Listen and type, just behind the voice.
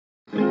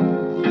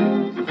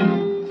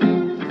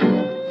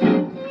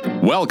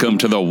Welcome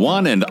to the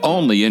one and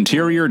only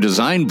Interior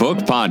Design Book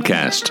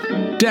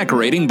Podcast,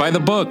 Decorating by the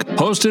Book,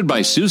 hosted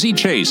by Susie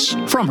Chase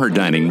from her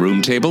dining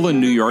room table in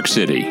New York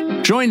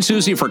City. Join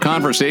Susie for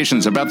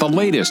conversations about the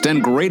latest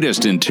and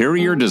greatest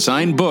interior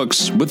design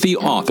books with the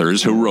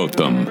authors who wrote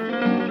them.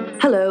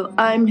 Hello,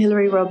 I'm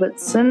Hilary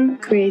Robertson,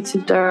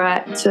 creative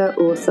director,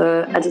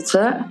 author,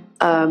 editor.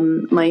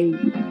 My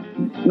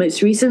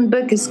most recent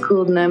book is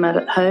called Nomad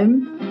at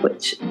Home,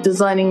 which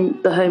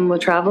designing the home where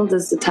traveled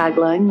is the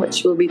tagline,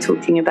 which we'll be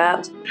talking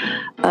about.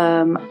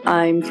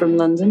 I'm from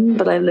London,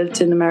 but I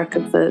lived in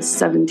America for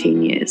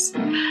 17 years.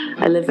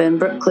 I live in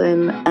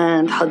Brooklyn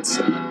and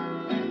Hudson.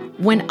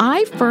 When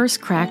I first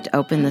cracked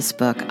open this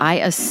book, I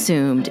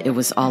assumed it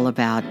was all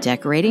about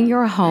decorating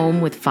your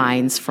home with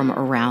finds from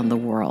around the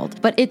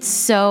world. But it's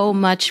so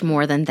much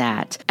more than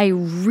that. I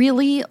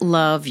really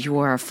love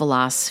your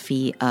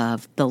philosophy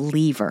of the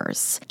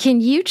levers. Can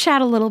you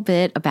chat a little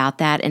bit about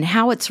that and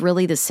how it's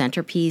really the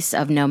centerpiece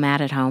of Nomad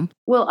at Home?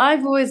 Well,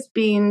 I've always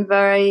been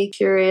very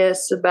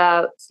curious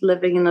about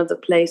living in other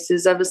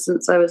places ever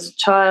since I was a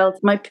child.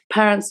 My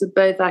parents are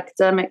both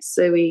academics,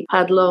 so we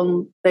had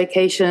long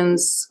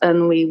vacations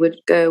and we would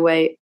go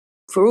away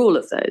for all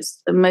of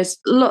those. And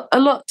a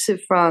lot to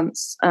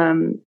France,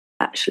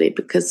 actually,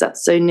 because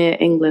that's so near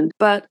England.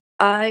 But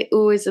I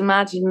always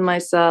imagined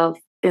myself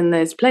in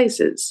those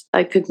places.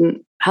 I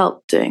couldn't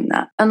help doing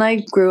that. And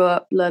I grew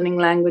up learning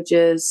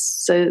languages,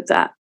 so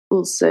that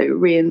also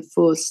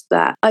reinforced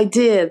that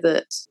idea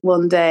that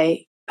one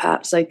day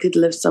perhaps I could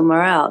live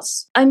somewhere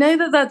else. I know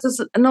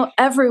not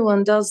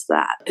everyone does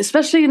that,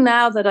 especially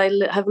now that I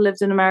have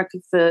lived in America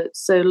for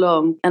so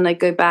long, and I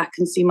go back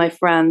and see my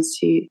friends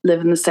who live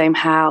in the same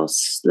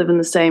house, live in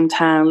the same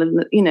town,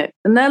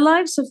 and their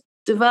lives have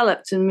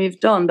developed and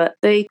moved on, but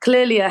they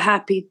clearly are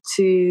happy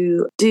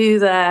to do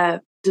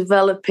their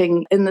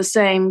developing in the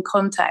same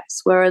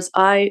context, whereas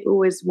I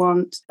always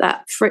want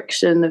that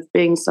friction of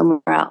being somewhere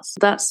else.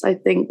 That's, I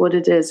think, what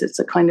it is. It's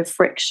a kind of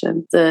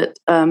friction that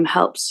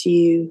helps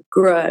you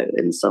grow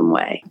in some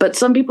way. But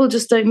some people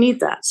just don't need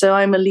that. So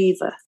I'm a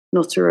leaver,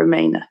 not a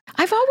remainer.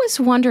 I've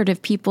always wondered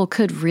if people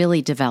could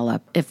really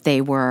develop if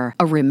they were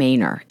a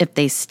remainer, if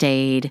they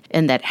stayed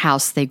in that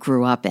house they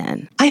grew up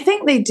in. I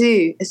think they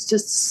do. It's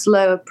just a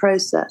slower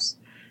process.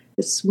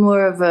 It's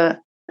more of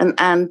an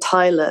Ann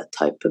Tyler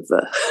type of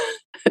a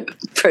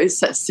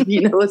process, if you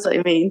know what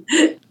I mean.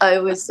 I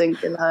always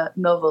think in her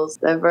novels,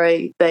 they're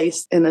very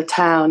based in a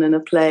town, in a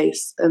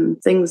place,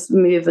 and things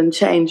move and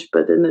change,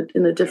 but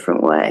in a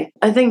different way.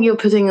 I think you're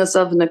putting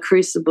yourself in a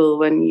crucible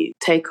when you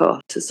take off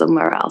to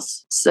somewhere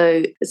else.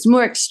 So it's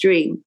more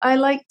extreme. I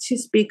like to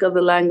speak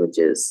other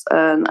languages,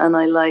 and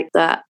I like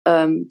that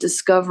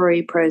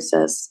discovery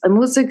process. I'm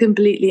also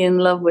completely in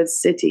love with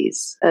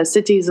cities.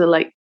 Cities are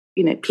like,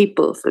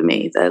 people for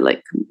me. They're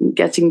like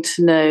getting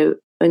to know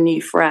a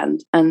new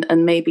friend,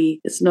 and maybe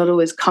it's not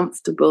always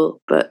comfortable,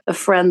 but a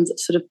friend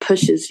that sort of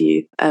pushes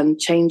you and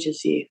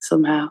changes you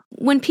somehow.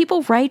 When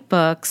people write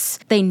books,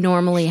 they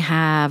normally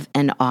have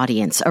an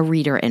audience, a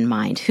reader in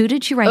mind. Who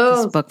did you write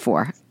this book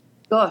for?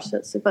 Gosh,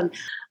 that's so fun.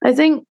 I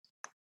think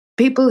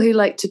people who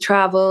like to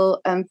travel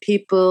and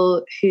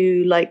people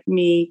who, like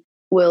me,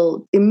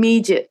 will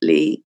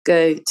immediately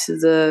go to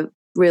the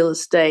real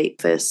estate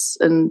office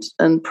and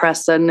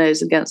press their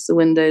nose against the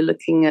window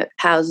looking at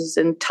houses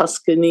in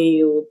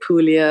Tuscany or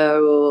Puglia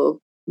or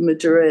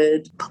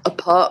Madrid,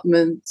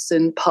 apartments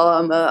in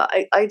Parma.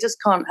 I just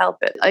can't help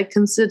it. I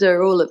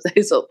consider all of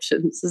those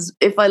options.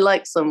 If I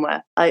like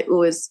somewhere, I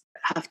always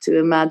have to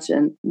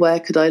imagine,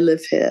 where could I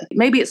live here?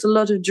 Maybe it's a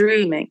lot of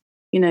dreaming,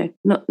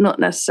 not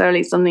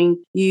necessarily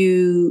something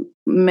you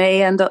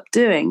may end up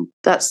doing.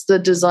 That's the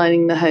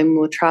designing the home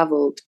more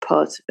traveled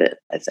part of it,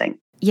 I think.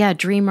 Yeah,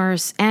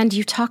 dreamers. And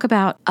you talk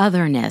about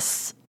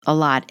otherness a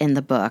lot in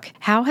the book.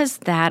 How has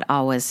that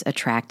always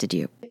attracted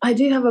you? I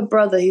do have a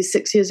brother. He's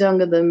 6 years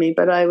younger than me,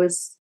 but I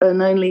was an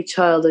only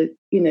child,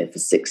 for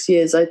 6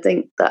 years. I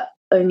think that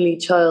only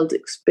child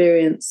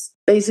experience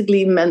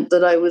basically meant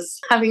that I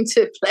was having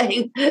to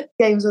play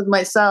games with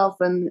myself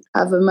and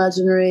have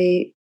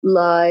imaginary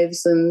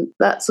lives, and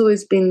that's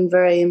always been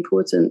very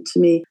important to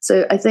me.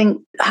 So I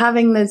think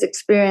having those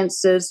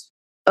experiences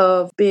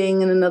of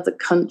being in another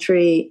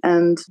country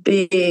and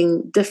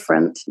being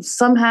different,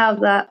 somehow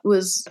that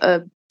was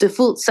a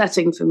default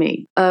setting for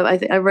me. I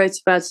think I wrote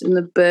about it in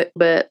the book,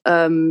 but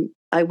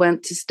I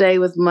went to stay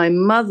with my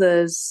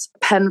mother's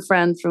pen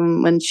friend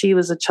from when she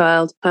was a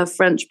child, her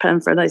French pen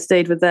friend. I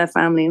stayed with their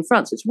family in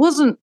France, which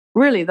wasn't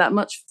really that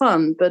much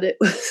fun, but it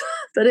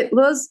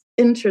was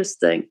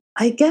interesting.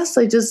 I guess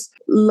I just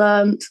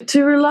learned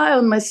to rely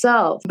on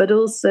myself, but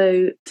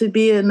also to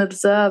be an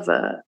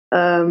observer.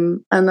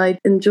 And I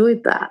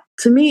enjoyed that.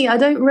 To me, I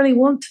don't really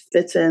want to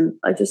fit in.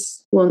 I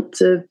just want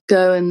to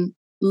go and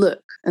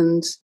look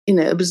and,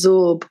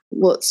 absorb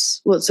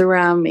what's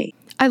around me.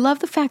 I love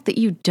the fact that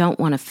you don't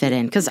want to fit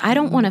in, because I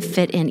don't want to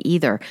fit in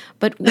either.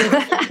 But with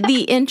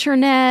the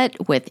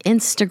internet, with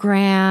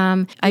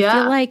Instagram, I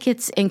feel like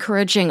it's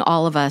encouraging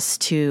all of us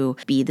to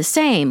be the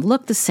same,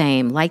 look the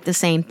same, like the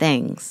same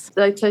things.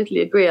 I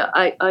totally agree.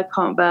 I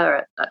can't bear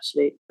it,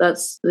 actually.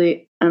 That's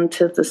the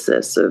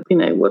antithesis of,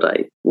 what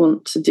I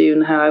want to do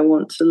and how I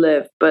want to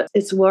live. But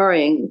it's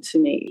worrying to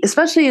me,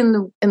 especially in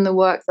the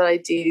work that I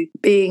do,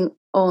 being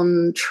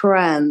on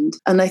trend.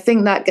 And I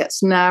think that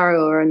gets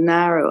narrower and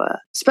narrower,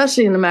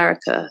 especially in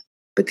America,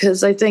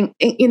 because I think,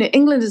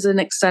 England is an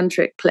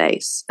eccentric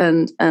place,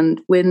 and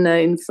we're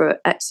known for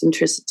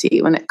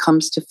eccentricity when it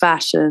comes to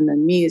fashion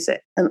and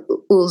music and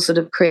all sort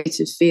of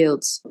creative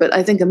fields. But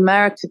I think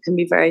America can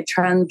be very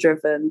trend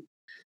driven,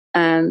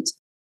 and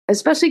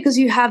especially because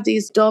you have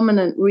these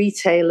dominant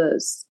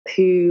retailers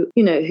who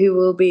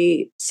will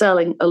be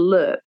selling a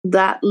look.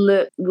 That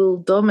look will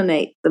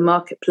dominate the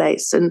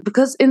marketplace. And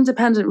because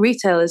independent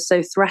retail is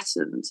so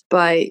threatened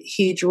by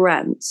huge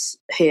rents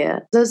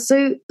here, there's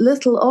so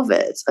little of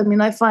it. I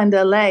mean, I find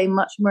LA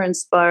much more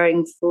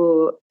inspiring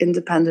for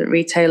independent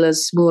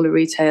retailers, smaller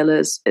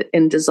retailers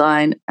in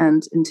design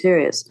and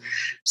interiors.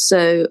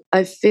 So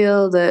I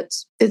feel that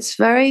it's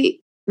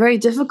very, very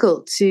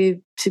difficult to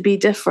be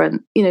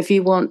different. If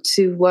you want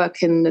to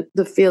work in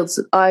the fields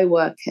that I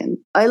work in,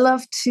 I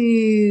love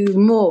to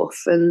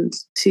morph and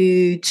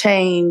to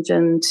change,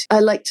 and I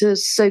like to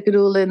soak it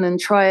all in and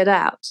try it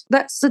out.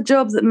 That's the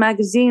job that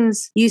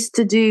magazines used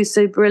to do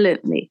so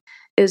brilliantly,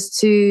 is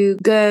to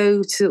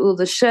go to all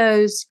the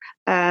shows,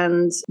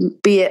 and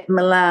be it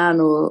Milan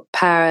or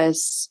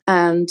Paris,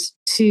 and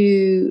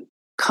to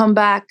come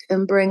back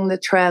and bring the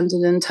trend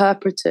and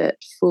interpret it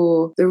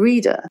for the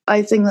reader.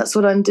 I think that's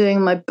what I'm doing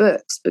in my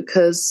books,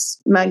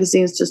 because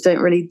magazines just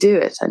don't really do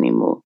it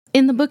anymore.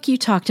 In the book, you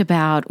talked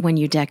about when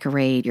you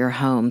decorate your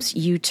homes,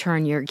 you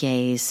turn your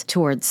gaze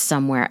towards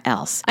somewhere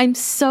else. I'm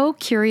so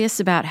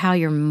curious about how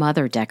your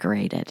mother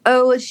decorated.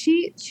 Oh, well,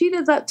 she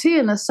did that too,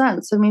 in a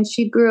sense. I mean,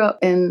 she grew up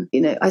in,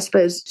 I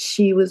suppose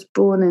she was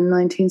born in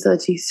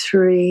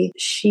 1933.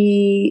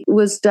 She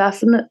was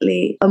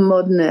definitely a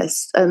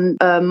modernist. And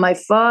my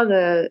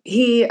father,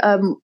 he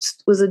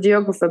was a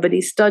geographer, but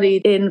he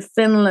studied in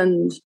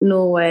Finland,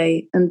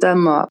 Norway, and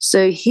Denmark.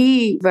 So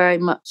he very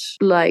much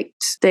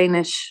liked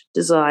Danish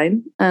design.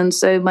 And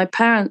so my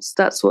parents,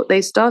 that's what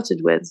they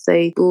started with.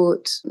 They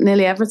bought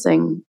nearly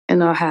everything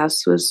in our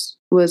house was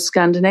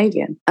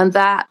Scandinavian. And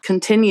that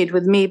continued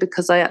with me,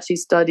 because I actually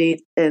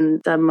studied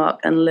in Denmark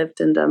and lived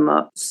in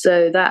Denmark.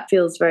 So that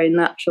feels very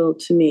natural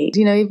to me.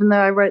 Even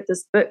though I wrote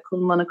this book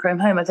called Monochrome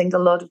Home, I think a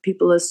lot of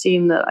people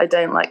assume that I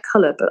don't like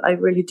color, but I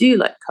really do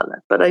like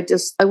color. But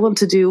I want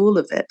to do all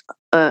of it.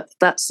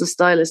 That's the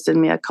stylist in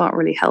me. I can't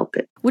really help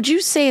it. Would you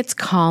say it's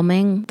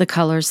calming, the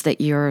colors that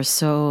you're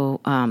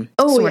so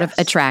sort of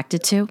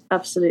attracted to?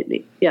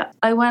 Absolutely. Yeah.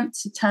 I went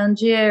to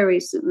Tangier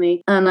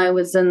recently, and I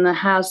was in the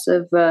house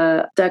of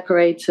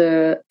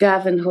decorator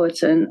Gavin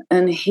Horton,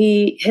 and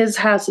his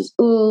house is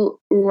all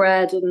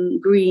red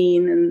and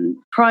green and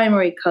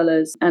primary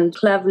colors and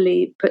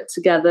cleverly put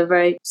together,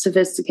 very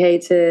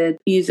sophisticated,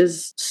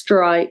 uses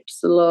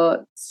stripes a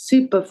lot,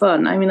 super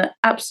fun. I mean, I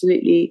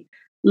absolutely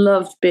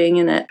loved being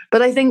in it.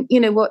 But I think,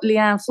 what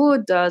Leanne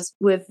Ford does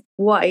with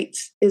white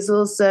is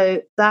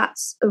also,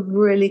 that's a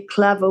really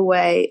clever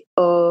way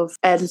of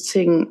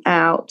editing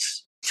out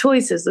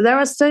choices. There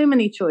are so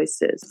many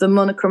choices. The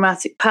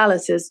monochromatic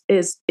palette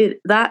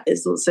that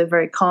is also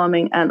very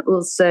calming, and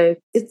also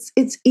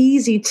it's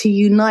easy to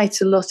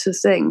unite a lot of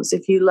things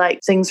if you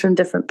like things from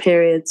different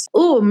periods.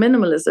 Or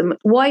minimalism.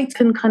 White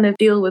can kind of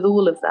deal with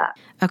all of that.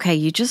 Okay,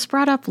 you just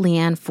brought up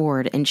Leanne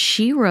Ford, and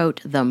she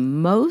wrote the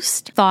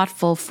most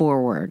thoughtful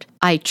foreword.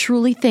 I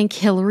truly think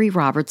Hilary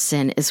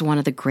Robertson is one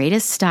of the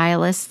greatest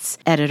stylists,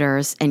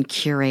 editors, and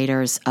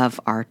curators of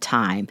our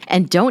time.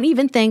 And don't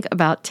even think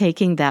about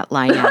taking that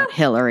line out,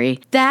 Hilary.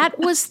 That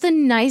was the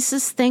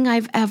nicest thing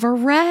I've ever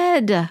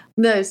read.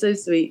 No, so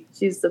sweet.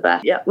 She's the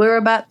best. Yeah, we're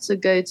about to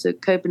go to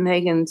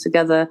Copenhagen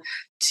together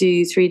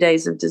to 3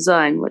 days of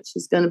design, which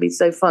is going to be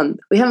so fun.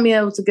 We haven't been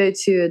able to go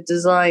to a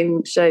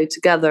design show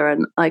together,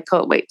 and I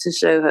can't wait to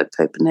show her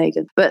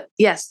Copenhagen. But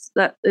yes,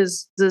 that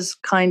is the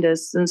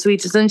kindest and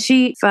sweetest. And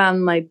she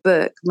found my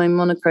book, my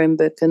monochrome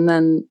book, and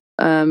then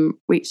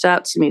reached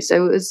out to me.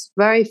 So it was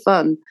very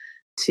fun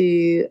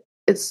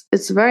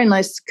it's very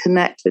nice to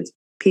connect with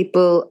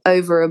people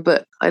over a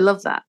book. I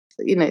love that.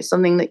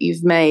 Something that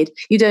you've made.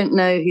 You don't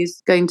know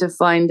who's going to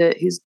find it,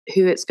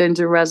 who it's going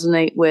to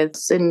resonate with.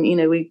 And,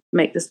 we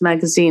make this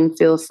magazine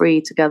feel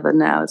free together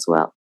now as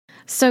well.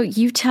 So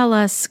you tell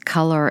us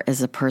color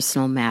is a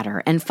personal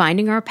matter, and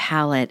finding our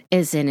palette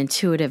is an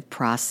intuitive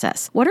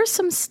process. What are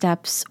some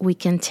steps we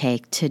can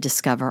take to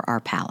discover our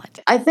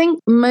palette? I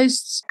think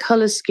most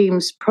color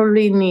schemes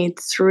probably need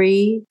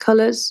 3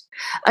 colors.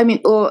 I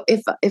mean, or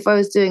if I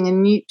was doing a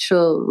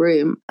neutral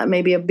room,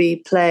 maybe I'd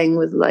be playing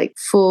with like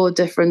 4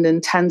 different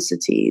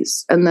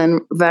intensities and then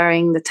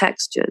varying the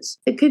textures.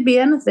 It could be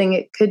anything.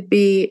 It could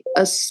be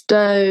a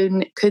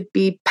stone. It could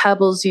be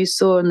pebbles you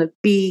saw on the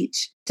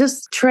beach.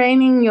 Just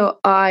training your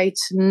eye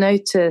to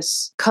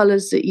notice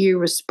colors that you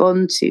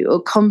respond to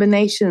or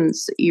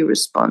combinations that you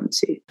respond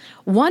to.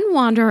 One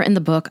wanderer in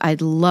the book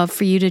I'd love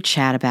for you to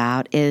chat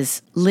about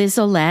is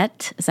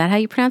Lisolette. Is that how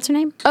you pronounce her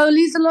name? Oh,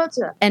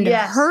 Lisolette. And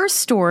yes. Her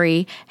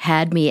story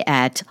had me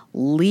at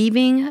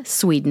leaving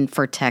Sweden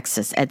for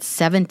Texas at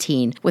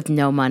 17 with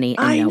no money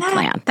and no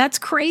plan. That's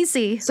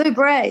crazy. So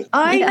brave.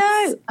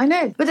 I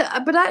know.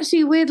 But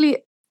actually, weirdly,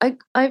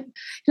 I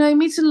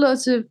meet a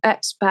lot of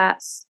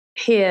expats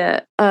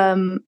here,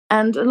 and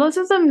a lot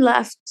of them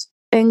left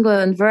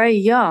England very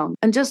young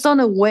and just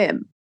on a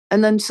whim,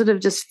 and then sort of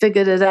just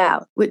figured it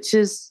out, which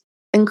is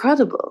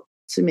incredible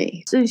to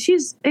me. So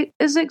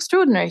it's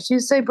extraordinary.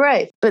 She's so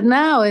brave. But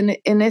now in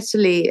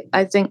Italy,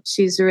 I think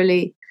she's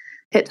really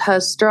hit her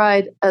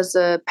stride as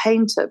a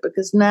painter,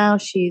 because now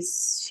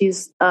she's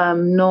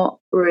not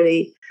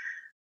really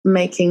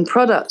making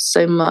products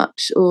so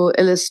much or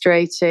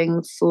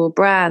illustrating for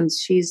brands.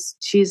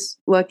 She's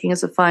working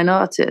as a fine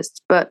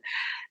artist, but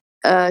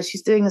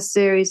she's doing a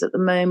series at the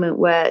moment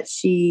where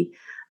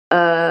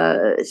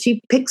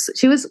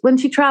when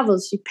she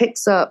travels, she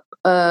picks up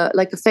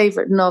like a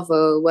favorite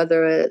novel,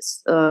 whether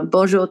it's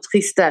Bonjour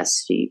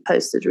Tristesse, she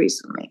posted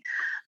recently,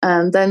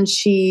 and then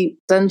she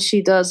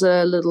does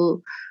a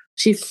little.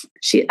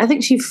 I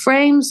think she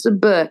frames the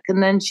book,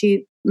 and then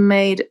she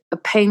made a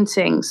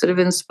painting sort of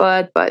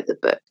inspired by the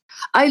book.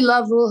 I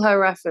love all her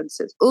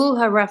references. All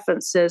her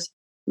references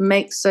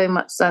make so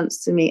much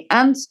sense to me.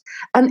 And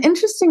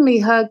interestingly,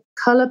 her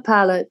color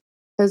palette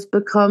has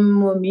become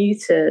more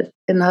muted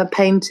in her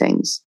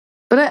paintings.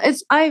 But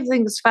I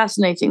think it's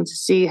fascinating to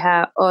see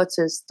how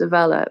artists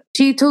develop.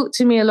 She talked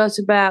to me a lot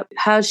about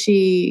how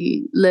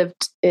she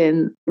lived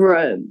in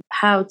Rome,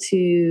 how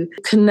to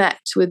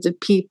connect with the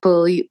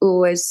people. You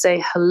always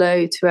say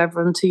hello to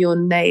everyone, to your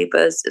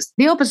neighbors. It's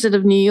the opposite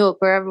of New York,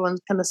 where everyone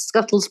kind of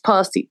scuttles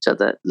past each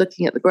other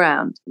looking at the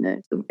ground.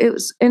 It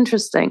was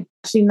interesting.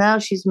 Actually, now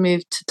she's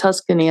moved to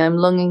Tuscany. I'm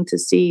longing to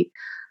see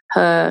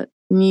her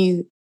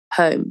new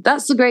home.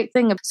 That's the great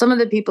thing. Some of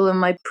the people in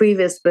my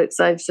previous books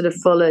I've sort of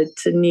followed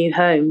to new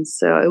homes,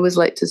 so I always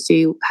like to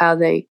see how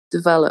they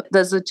develop.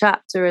 There's a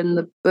chapter in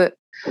the book,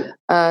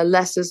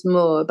 Less is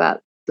More,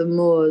 about the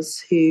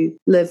Moors who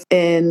live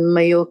in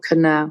Mallorca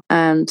now,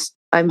 and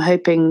I'm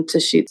hoping to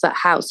shoot that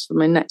house for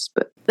my next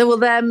book. Well,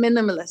 they're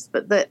minimalist,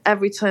 but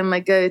every time I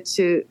go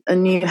to a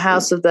new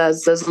house of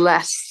theirs, there's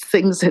less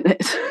things in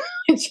it,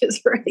 which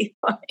is really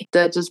funny.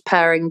 They're just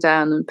paring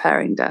down and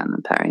paring down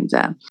and paring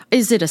down.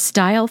 Is it a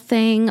style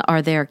thing?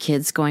 Are their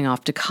kids going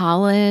off to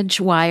college?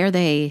 Why are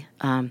they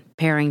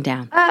paring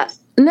down?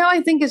 No,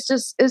 I think it's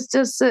just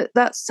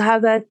that's how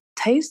their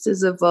taste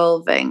is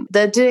evolving.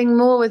 They're doing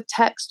more with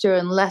texture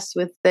and less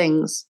with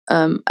things.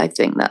 I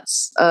think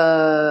that's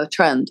a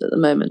trend at the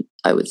moment,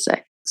 I would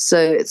say. So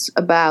it's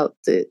about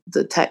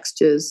the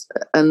textures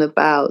and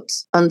about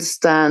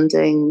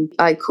understanding,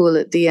 I call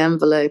it the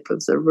envelope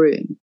of the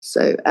room.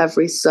 So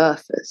every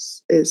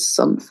surface is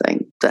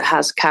something that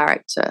has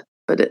character,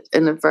 but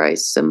in a very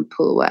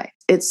simple way.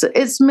 It's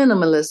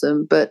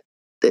minimalism, but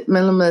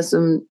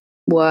minimalism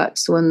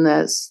works when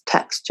there's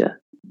texture.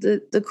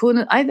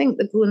 I think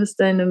the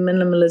cornerstone of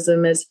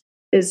minimalism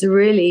is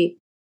really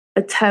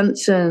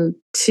attention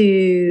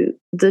to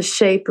the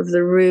shape of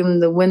the room,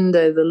 the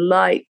window, the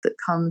light that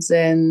comes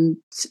in,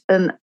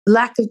 and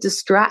lack of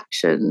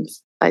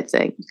distractions. I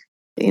think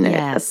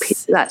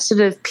yes. That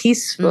sort of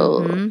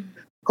peaceful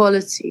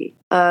quality.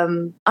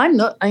 I'm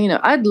not.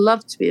 I'd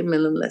love to be a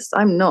minimalist.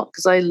 I'm not,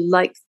 because I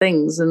like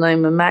things and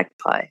I'm a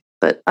magpie.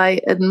 But I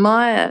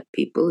admire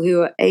people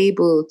who are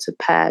able to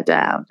pare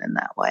down in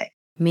that way.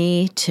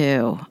 Me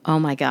too. Oh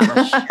my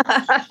gosh.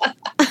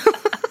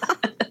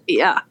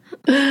 Yeah.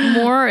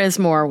 More is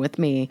more with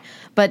me.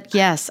 But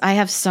yes, I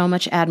have so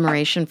much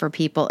admiration for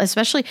people,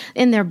 especially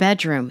in their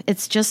bedroom.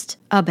 It's just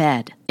a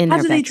bed in their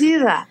bedroom. How do they do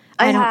that?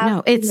 I don't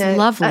know. It's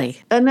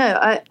lovely. I know.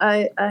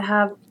 I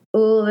have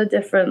all the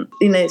different,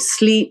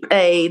 sleep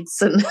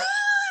aids and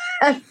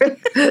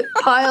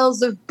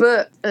piles of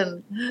books,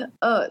 and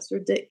it's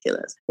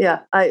ridiculous. Yeah,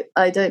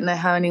 I don't know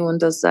how anyone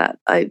does that.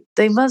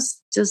 They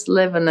must just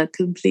live in a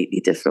completely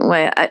different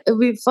way. It'd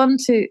be fun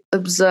to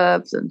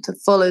observe them, to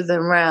follow them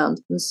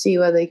around and see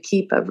where they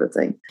keep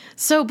everything.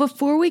 So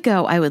before we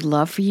go, I would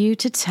love for you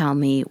to tell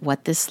me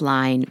what this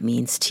line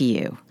means to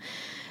you.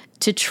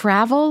 To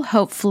travel,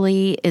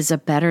 hopefully, is a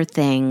better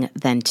thing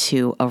than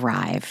to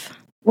arrive.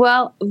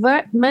 Well,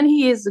 many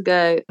years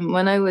ago,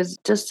 when I was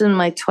just in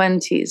my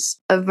 20s,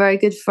 a very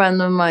good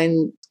friend of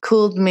mine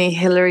called me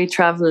Hilary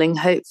Traveling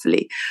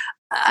Hopefully.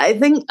 I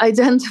think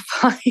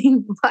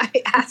identifying my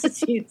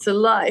attitude to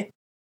life.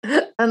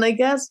 And I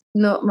guess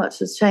not much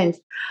has changed.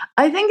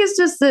 I think it's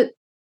just that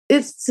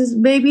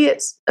maybe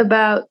it's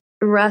about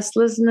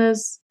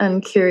restlessness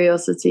and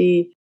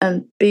curiosity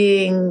and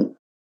being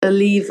a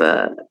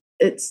lever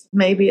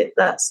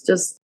that's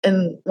just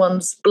in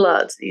one's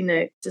blood,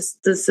 just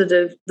the sort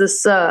of the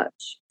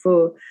search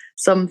for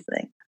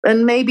something.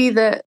 And maybe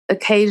that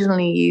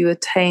occasionally you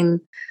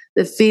attain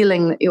the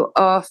feeling that you're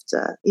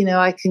after.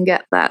 I can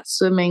get that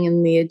swimming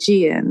in the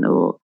Aegean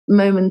or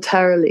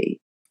momentarily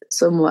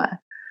somewhere.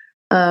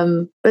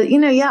 But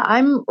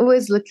I'm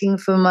always looking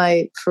for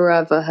my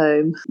forever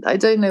home. I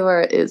don't know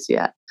where it is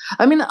yet.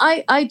 I mean,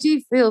 I do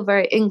feel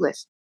very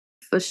English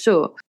for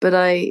sure, but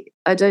I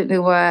don't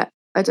know where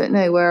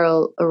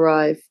I'll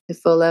arrive, if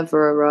I'll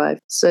ever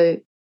arrive. So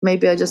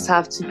maybe I just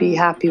have to be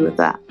happy with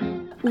that.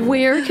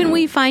 Where can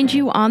we find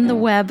you on the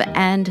web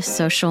and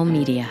social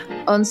media?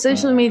 On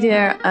social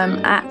media, I'm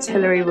at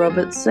Hilary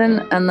Robertson,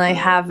 and I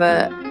have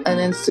an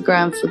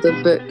Instagram for the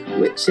book,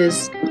 which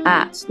is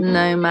at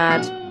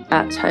Nomad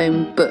at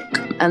Home Book.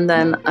 And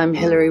then I'm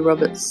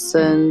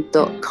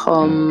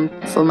hilaryrobertson.com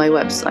for my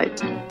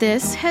website.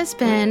 This has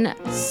been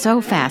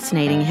so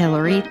fascinating,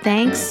 Hilary.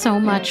 Thanks so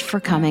much for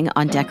coming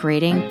on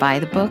Decorating by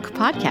the Book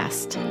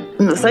podcast.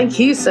 Thank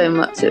you so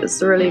much. It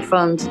was really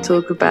fun to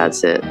talk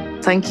about it.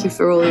 Thank you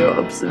for all your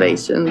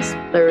observations.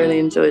 I really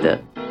enjoyed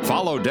it.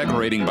 Follow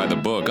Decorating by the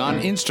Book on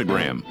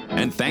Instagram.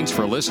 And thanks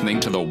for listening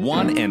to the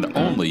one and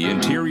only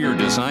interior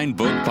design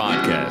book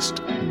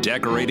podcast,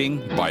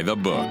 Decorating by the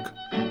Book.